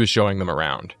office, and she was showing them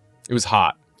around. It was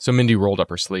hot, so Mindy rolled up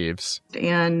her sleeves.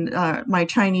 And my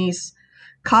Chinese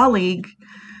colleague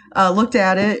looked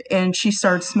at it, and she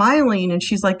started smiling, and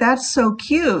she's like, that's so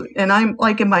cute. And I'm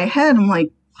in my head, I'm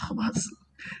like,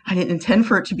 I didn't intend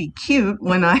for it to be cute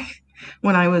when I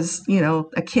was,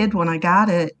 a kid when I got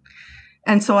it.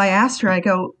 And so I asked her, I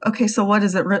go, okay, so what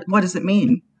does it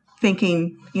mean?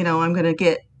 Thinking, I'm going to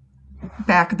get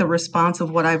back the response of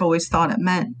what I've always thought it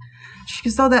meant. She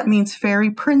goes, oh, that means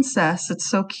fairy princess. It's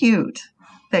so cute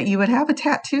that you would have a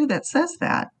tattoo that says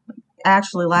that. I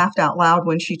actually laughed out loud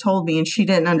when she told me, and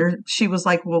she was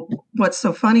like, well, what's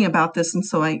so funny about this? And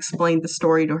so I explained the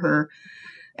story to her.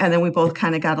 And then we both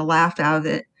kind of got a laugh out of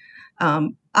it.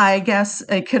 I guess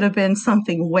it could have been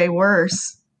something way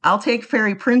worse. I'll take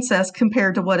fairy princess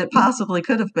compared to what it possibly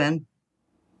could have been.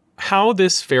 How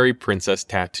this fairy princess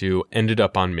tattoo ended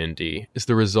up on Mindy is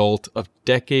the result of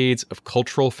decades of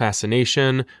cultural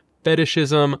fascination,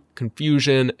 fetishism,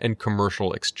 confusion, and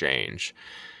commercial exchange.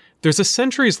 There's a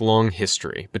centuries-long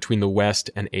history between the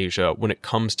West and Asia when it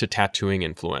comes to tattooing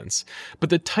influence, but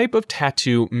the type of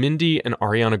tattoo Mindy and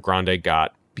Ariana Grande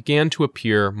got began to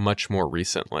appear much more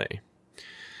recently.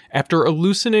 After a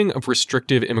loosening of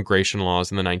restrictive immigration laws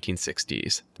in the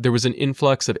 1960s, there was an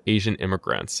influx of Asian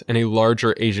immigrants and a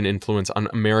larger Asian influence on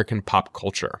American pop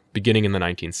culture, beginning in the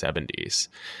 1970s.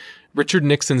 Richard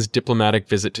Nixon's diplomatic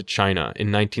visit to China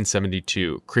in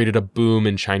 1972 created a boom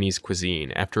in Chinese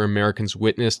cuisine after Americans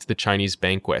witnessed the Chinese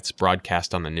banquets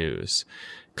broadcast on the news.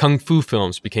 Kung fu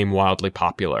films became wildly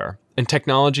popular, and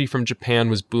technology from Japan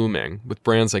was booming, with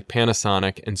brands like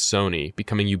Panasonic and Sony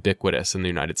becoming ubiquitous in the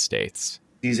United States.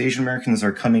 These Asian Americans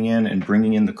are coming in and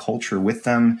bringing in the culture with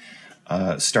them,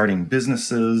 starting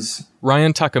businesses.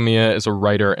 Ryan Takamiya is a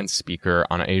writer and speaker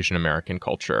on Asian American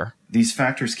culture. These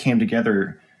factors came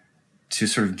together to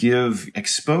sort of give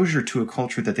exposure to a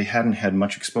culture that they hadn't had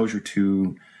much exposure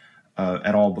to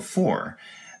at all before.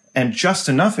 And just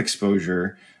enough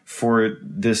exposure for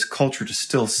this culture to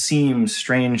still seem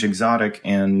strange, exotic,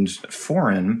 and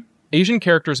foreign. Asian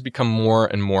characters become more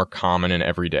and more common in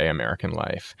everyday American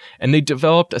life, and they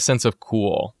developed a sense of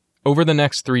cool. Over the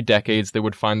next 3 decades, they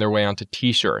would find their way onto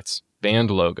t-shirts, band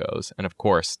logos, and of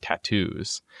course,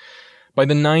 tattoos. By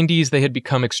the 90s, they had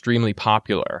become extremely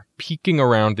popular, peaking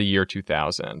around the year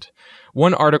 2000.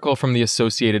 One article from the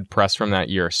Associated Press from that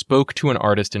year spoke to an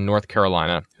artist in North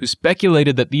Carolina who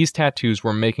speculated that these tattoos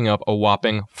were making up a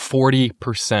whopping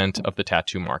 40% of the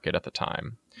tattoo market at the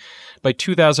time. By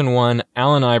 2001,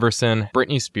 Allen Iverson,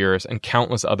 Britney Spears, and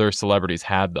countless other celebrities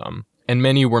had them, and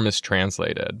many were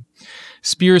mistranslated.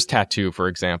 Spears' tattoo, for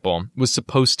example, was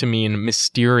supposed to mean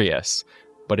mysterious,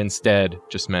 but instead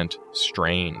just meant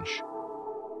strange.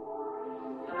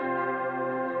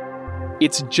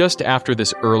 It's just after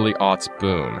this early aughts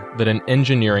boom that an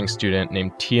engineering student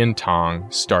named Tian Tong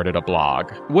started a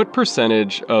blog. What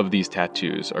percentage of these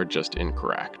tattoos are just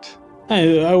incorrect?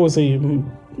 I would say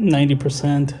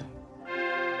 90%.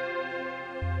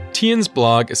 Tian's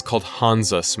blog is called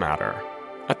Hansa Smatter.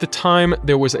 At the time,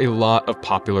 there was a lot of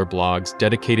popular blogs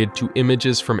dedicated to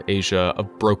images from Asia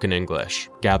of broken English,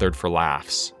 gathered for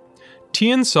laughs.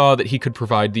 Tian saw that he could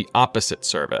provide the opposite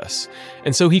service,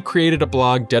 and so he created a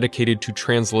blog dedicated to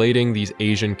translating these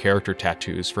Asian character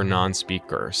tattoos for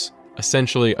non-speakers,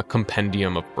 essentially a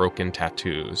compendium of broken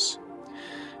tattoos.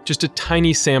 Just a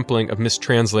tiny sampling of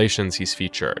mistranslations he's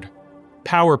featured.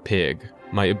 Power Pig,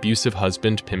 my abusive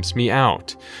husband pimps me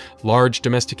out. Large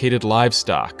domesticated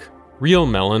livestock. Real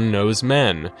melon knows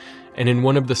men. And in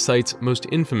one of the site's most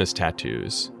infamous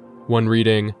tattoos, one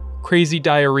reading, crazy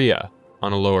diarrhea,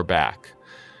 on a lower back.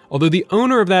 Although the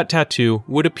owner of that tattoo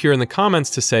would appear in the comments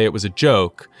to say it was a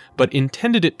joke, but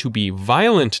intended it to be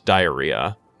violent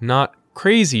diarrhea, not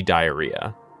crazy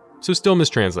diarrhea. So still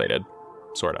mistranslated.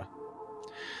 Sorta.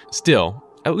 Still,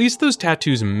 at least those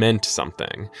tattoos meant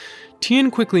something.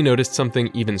 Tian quickly noticed something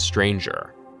even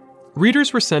stranger.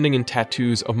 Readers were sending in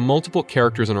tattoos of multiple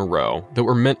characters in a row that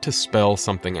were meant to spell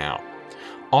something out.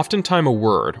 Oftentimes a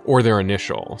word or their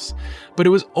initials, but it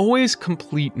was always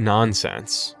complete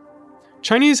nonsense.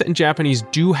 Chinese and Japanese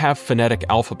do have phonetic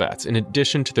alphabets in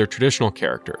addition to their traditional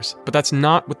characters, but that's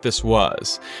not what this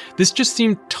was. This just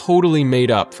seemed totally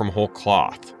made up from whole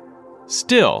cloth.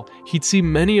 Still, he'd see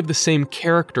many of the same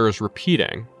characters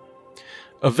repeating.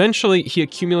 Eventually, he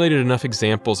accumulated enough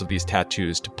examples of these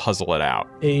tattoos to puzzle it out.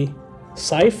 A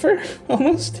cipher,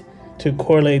 almost, to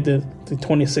correlate the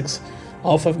 26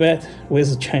 alphabet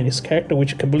with a Chinese character,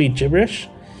 which is complete gibberish.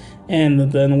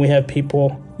 And then we have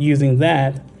people using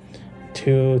that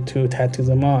to tattoo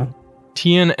them on.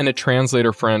 Tian and a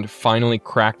translator friend finally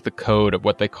cracked the code of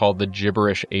what they called the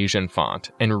gibberish Asian font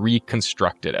and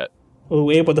reconstructed it. We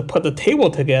were able to put the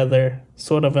table together,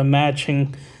 sort of a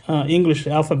matching English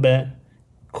alphabet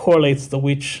correlates to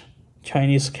which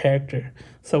Chinese character.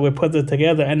 So we put it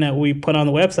together and then we put on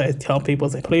the website, tell people,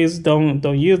 say, please don't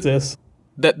use this.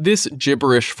 That this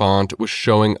gibberish font was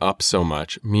showing up so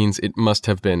much means it must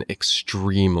have been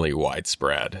extremely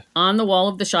widespread. On the wall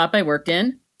of the shop I worked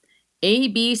in, A,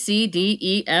 B, C, D,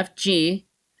 E, F, G,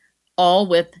 all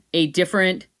with a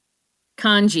different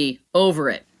kanji over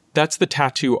it. That's the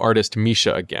tattoo artist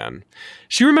Misha again.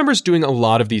 She remembers doing a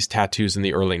lot of these tattoos in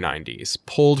the early 90s,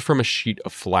 pulled from a sheet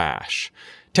of flash.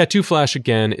 Tattoo flash,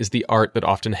 again, is the art that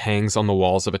often hangs on the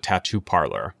walls of a tattoo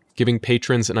parlor, giving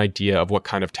patrons an idea of what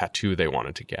kind of tattoo they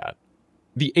wanted to get.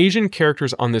 The Asian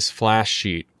characters on this flash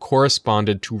sheet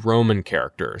corresponded to Roman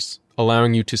characters,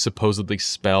 allowing you to supposedly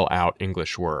spell out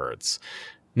English words.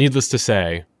 Needless to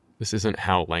say, this isn't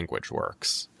how language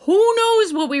works. Who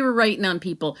knows what we were writing on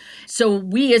people? So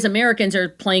we as Americans are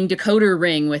playing decoder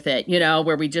ring with it,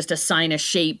 where we just assign a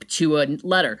shape to a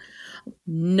letter.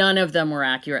 None of them were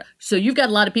accurate. So you've got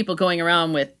a lot of people going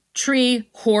around with tree,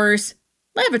 horse,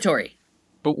 lavatory.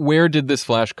 But where did this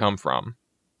flash come from?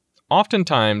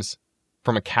 Oftentimes,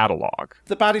 from a catalog.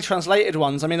 The badly translated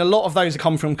ones, I mean, a lot of those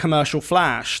come from Commercial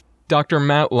Flash. Dr.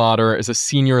 Matt Lauder is a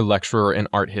senior lecturer in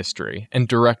art history and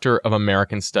director of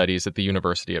American Studies at the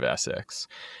University of Essex.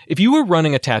 If you were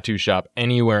running a tattoo shop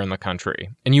anywhere in the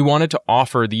country and you wanted to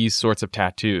offer these sorts of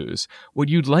tattoos, what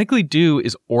you'd likely do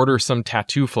is order some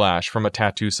tattoo flash from a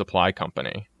tattoo supply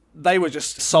company. They were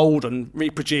just sold and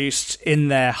reproduced in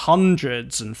their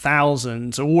hundreds and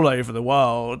thousands all over the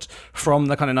world from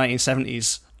the kind of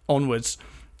 1970s onwards.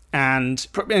 And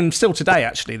still today,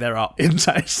 actually, there are in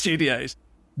tattoo studios.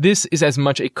 This is as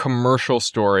much a commercial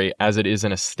story as it is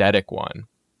an aesthetic one.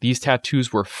 These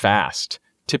tattoos were fast,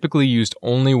 typically used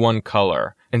only one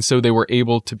color, and so they were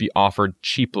able to be offered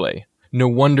cheaply. No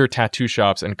wonder tattoo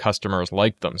shops and customers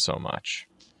liked them so much.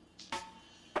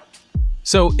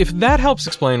 So, if that helps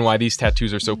explain why these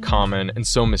tattoos are so common and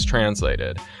so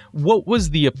mistranslated, what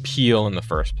was the appeal in the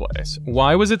first place?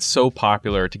 Why was it so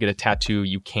popular to get a tattoo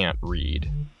you can't read?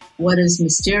 What is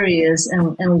mysterious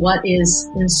and what is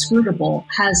inscrutable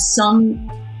has some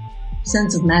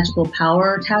sense of magical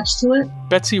power attached to it.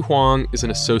 Betsy Huang is an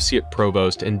associate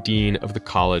provost and dean of the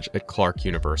college at Clark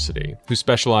University, who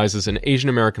specializes in Asian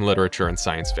American literature and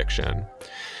science fiction.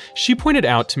 She pointed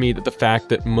out to me that the fact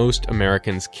that most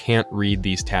Americans can't read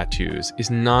these tattoos is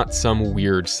not some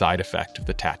weird side effect of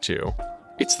the tattoo.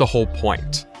 It's the whole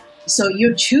point. So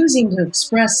you're choosing to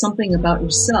express something about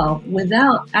yourself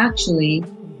without actually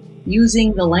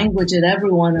using the language that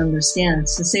everyone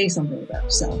understands to say something about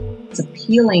yourself. It's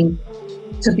appealing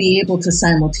to be able to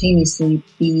simultaneously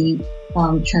be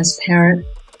transparent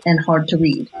and hard to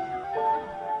read.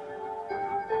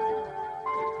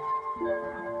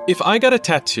 If I got a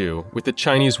tattoo with the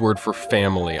Chinese word for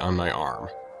family on my arm,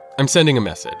 I'm sending a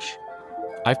message.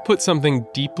 I've put something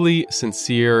deeply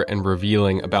sincere and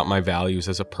revealing about my values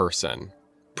as a person,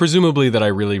 presumably that I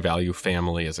really value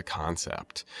family as a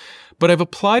concept. But I've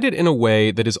applied it in a way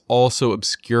that is also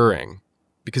obscuring,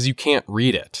 because you can't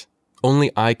read it.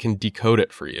 Only I can decode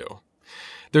it for you.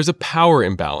 There's a power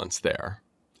imbalance there.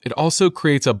 It also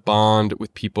creates a bond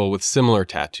with people with similar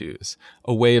tattoos,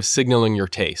 a way of signaling your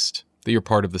taste, that you're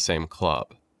part of the same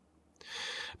club.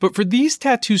 But for these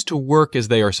tattoos to work as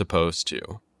they are supposed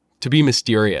to be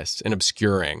mysterious and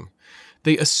obscuring,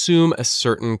 they assume a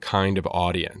certain kind of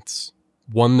audience,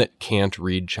 one that can't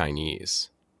read Chinese.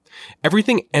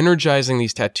 Everything energizing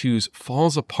these tattoos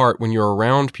falls apart when you're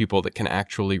around people that can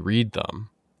actually read them.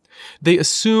 They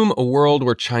assume a world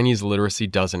where Chinese literacy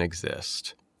doesn't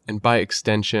exist, and by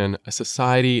extension, a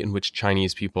society in which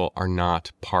Chinese people are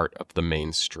not part of the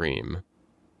mainstream.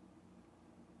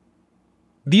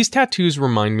 These tattoos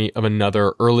remind me of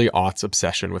another early aughts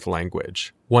obsession with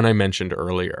language, one I mentioned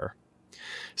earlier.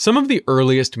 Some of the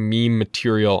earliest meme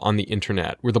material on the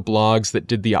internet were the blogs that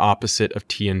did the opposite of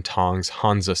Tian Tong's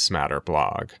Hansa Smatter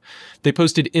blog. They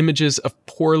posted images of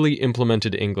poorly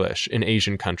implemented English in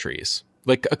Asian countries,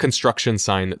 like a construction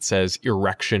sign that says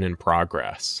erection in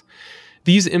progress.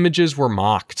 These images were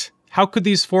mocked. How could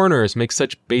these foreigners make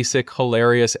such basic,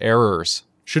 hilarious errors?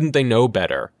 Shouldn't they know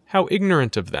better? How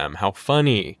ignorant of them, how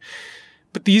funny.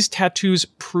 But these tattoos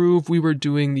prove we were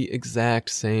doing the exact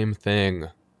same thing.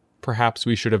 Perhaps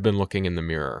we should have been looking in the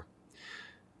mirror.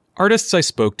 Artists I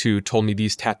spoke to told me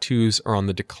these tattoos are on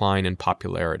the decline in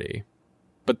popularity.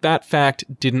 But that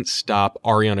fact didn't stop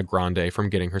Ariana Grande from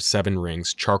getting her 7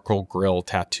 Rings charcoal grill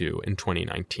tattoo in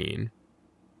 2019.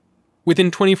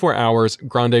 Within 24 hours,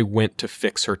 Grande went to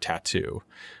fix her tattoo.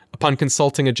 Upon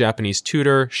consulting a Japanese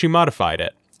tutor, she modified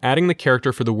it, adding the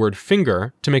character for the word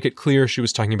finger to make it clear she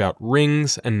was talking about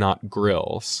rings and not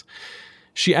grills.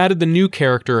 She added the new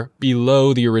character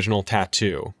below the original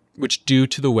tattoo, which, due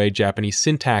to the way Japanese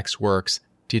syntax works,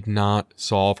 did not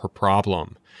solve her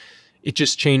problem. It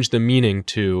just changed the meaning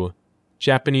to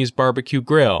Japanese barbecue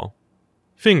grill,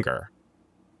 finger.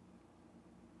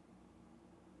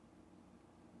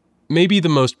 Maybe the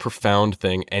most profound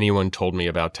thing anyone told me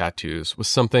about tattoos was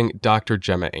something Dr.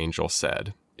 Gemma Angel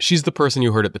said. She's the person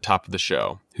you heard at the top of the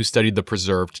show, who studied the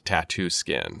preserved tattoo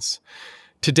skins.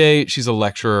 Today, she's a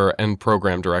lecturer and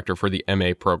program director for the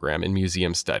MA program in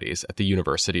Museum Studies at the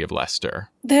University of Leicester.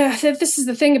 This is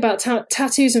the thing about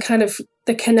tattoos, and kind of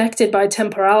they're connected by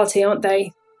temporality, aren't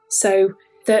they? So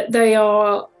that they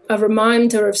are a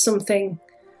reminder of something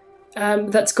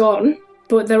that's gone,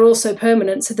 but they're also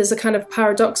permanent. So there's a kind of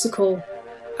paradoxical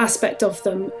aspect of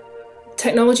them.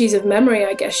 Technologies of memory,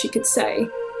 I guess you could say.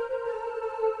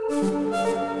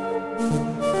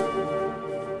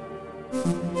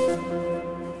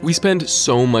 We spend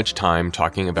so much time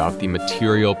talking about the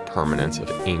material permanence of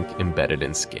ink embedded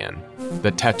in skin,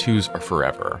 that tattoos are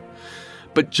forever.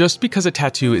 But just because a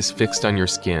tattoo is fixed on your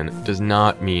skin does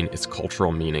not mean its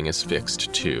cultural meaning is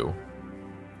fixed too.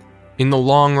 In the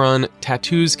long run,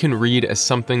 tattoos can read as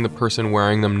something the person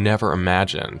wearing them never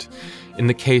imagined. In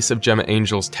the case of Gemma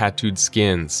Angel's tattooed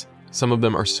skins, some of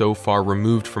them are so far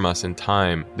removed from us in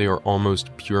time, they are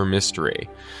almost pure mystery.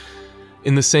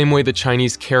 In the same way the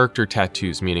Chinese character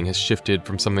tattoo's meaning has shifted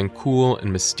from something cool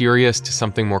and mysterious to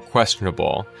something more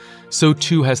questionable, so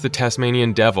too has the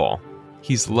Tasmanian devil.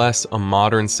 He's less a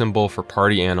modern symbol for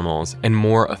party animals and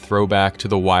more a throwback to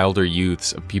the wilder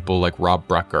youths of people like Rob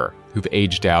Brucker, who've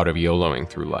aged out of YOLOing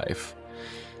through life.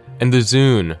 And the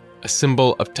Zune, a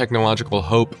symbol of technological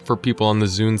hope for people on the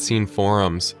Zune Scene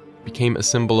forums, became a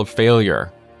symbol of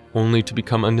failure, only to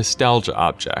become a nostalgia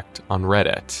object on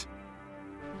Reddit.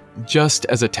 Just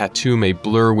as a tattoo may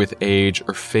blur with age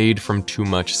or fade from too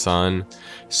much sun,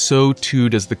 so too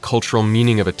does the cultural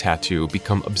meaning of a tattoo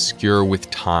become obscure with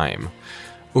time.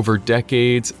 Over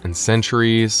decades and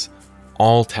centuries,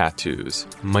 all tattoos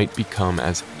might become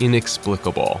as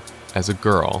inexplicable as a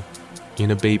girl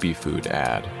in a baby food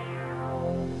ad.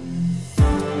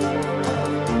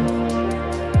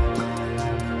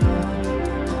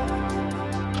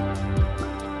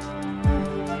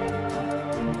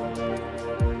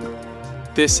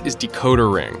 This is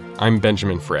Decoder Ring. I'm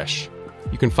Benjamin Frisch.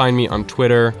 You can find me on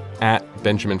Twitter at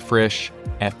Benjamin Frisch,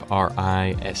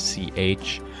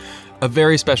 Frisch. A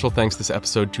very special thanks this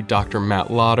episode to Dr.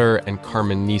 Matt Lauder and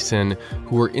Carmen Neeson,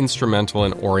 who were instrumental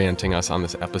in orienting us on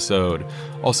this episode.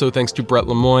 Also thanks to Brett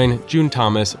Lemoyne, June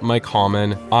Thomas, Mike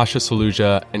Hallman, Asha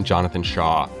Saluja, and Jonathan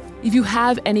Shaw. If you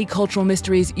have any cultural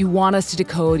mysteries you want us to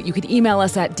decode, you can email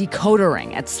us at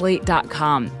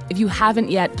decodering@slate.com. If you haven't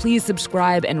yet, please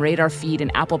subscribe and rate our feed in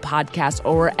Apple Podcasts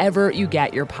or wherever you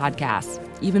get your podcasts.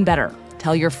 Even better,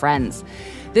 tell your friends.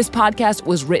 This podcast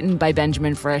was written by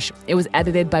Benjamin Frisch. It was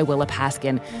edited by Willa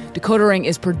Paskin. Decodering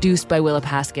is produced by Willa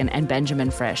Paskin and Benjamin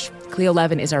Frisch. Cleo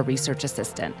Levin is our research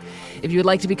assistant. If you would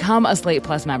like to become a Slate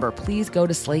Plus member, please go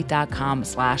to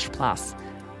slate.com/plus.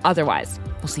 Otherwise,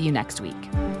 we'll see you next week.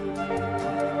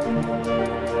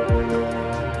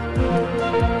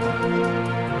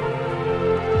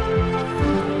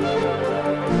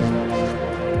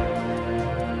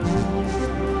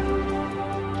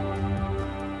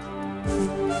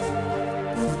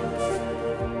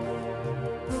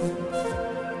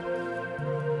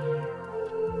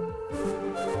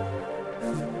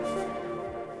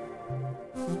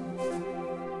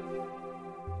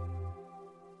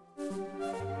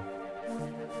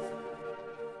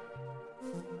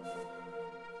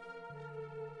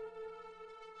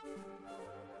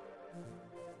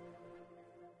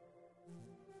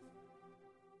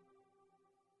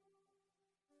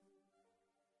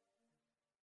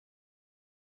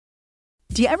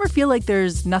 Do you ever feel like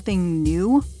there's nothing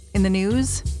new in the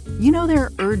news? You know there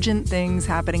are urgent things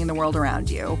happening in the world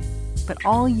around you, but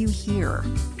all you hear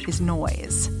is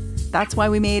noise. That's why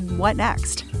we made What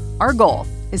Next? Our goal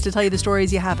is to tell you the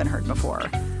stories you haven't heard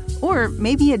before, or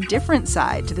maybe a different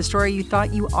side to the story you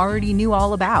thought you already knew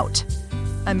all about.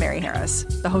 I'm Mary Harris,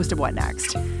 the host of What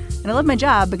Next, and I love my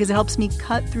job because it helps me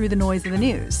cut through the noise of the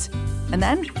news. And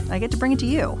then I get to bring it to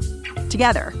you.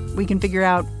 Together, we can figure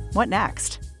out what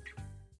next.